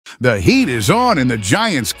The heat is on in the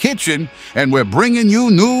Giants' kitchen, and we're bringing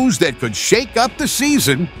you news that could shake up the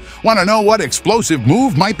season. Want to know what explosive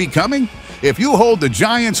move might be coming? If you hold the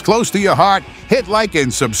Giants close to your heart, hit like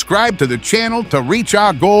and subscribe to the channel to reach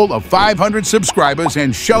our goal of 500 subscribers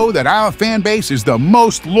and show that our fan base is the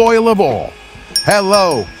most loyal of all.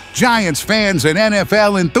 Hello, Giants fans and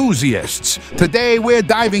NFL enthusiasts. Today we're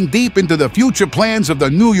diving deep into the future plans of the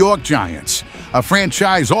New York Giants, a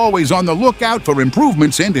franchise always on the lookout for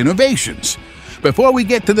improvements and innovations. Before we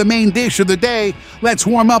get to the main dish of the day, let's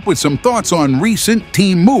warm up with some thoughts on recent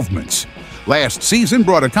team movements. Last season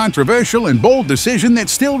brought a controversial and bold decision that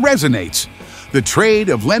still resonates: the trade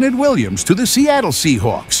of Leonard Williams to the Seattle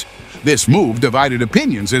Seahawks. This move divided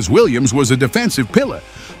opinions as Williams was a defensive pillar,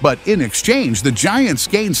 but in exchange the Giants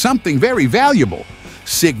gained something very valuable: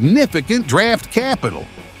 significant draft capital.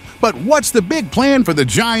 But what's the big plan for the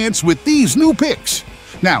Giants with these new picks?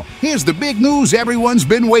 Now, here's the big news everyone's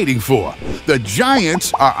been waiting for. The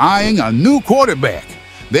Giants are eyeing a new quarterback.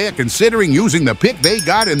 They're considering using the pick they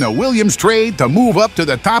got in the Williams trade to move up to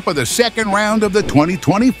the top of the second round of the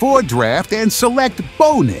 2024 draft and select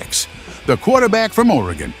Bo Nix, the quarterback from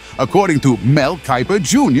Oregon, according to Mel Kiper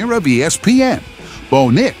Jr. of ESPN. Bo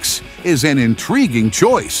Nix is an intriguing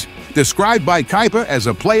choice. Described by Kiper as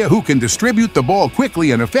a player who can distribute the ball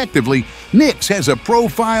quickly and effectively, Nix has a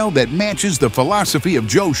profile that matches the philosophy of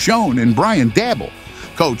Joe Schoen and Brian Daboll.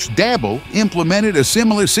 Coach Daboll implemented a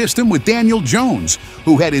similar system with Daniel Jones,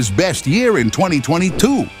 who had his best year in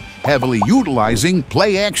 2022, heavily utilizing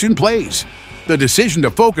play-action plays. The decision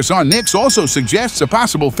to focus on Nix also suggests a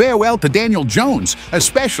possible farewell to Daniel Jones,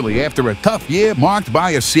 especially after a tough year marked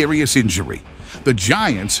by a serious injury. The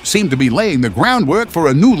Giants seem to be laying the groundwork for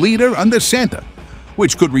a new leader under center,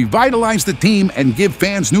 which could revitalize the team and give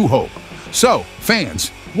fans new hope. So, fans,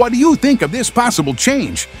 what do you think of this possible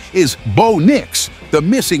change? Is Bo Nix the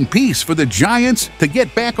missing piece for the Giants to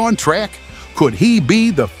get back on track? Could he be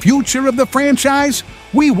the future of the franchise?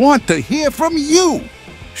 We want to hear from you.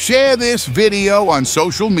 Share this video on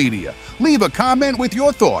social media, leave a comment with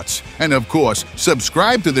your thoughts, and of course,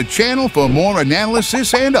 subscribe to the channel for more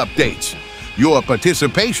analysis and updates. Your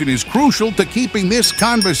participation is crucial to keeping this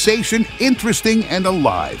conversation interesting and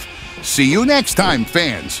alive. See you next time,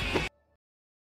 fans.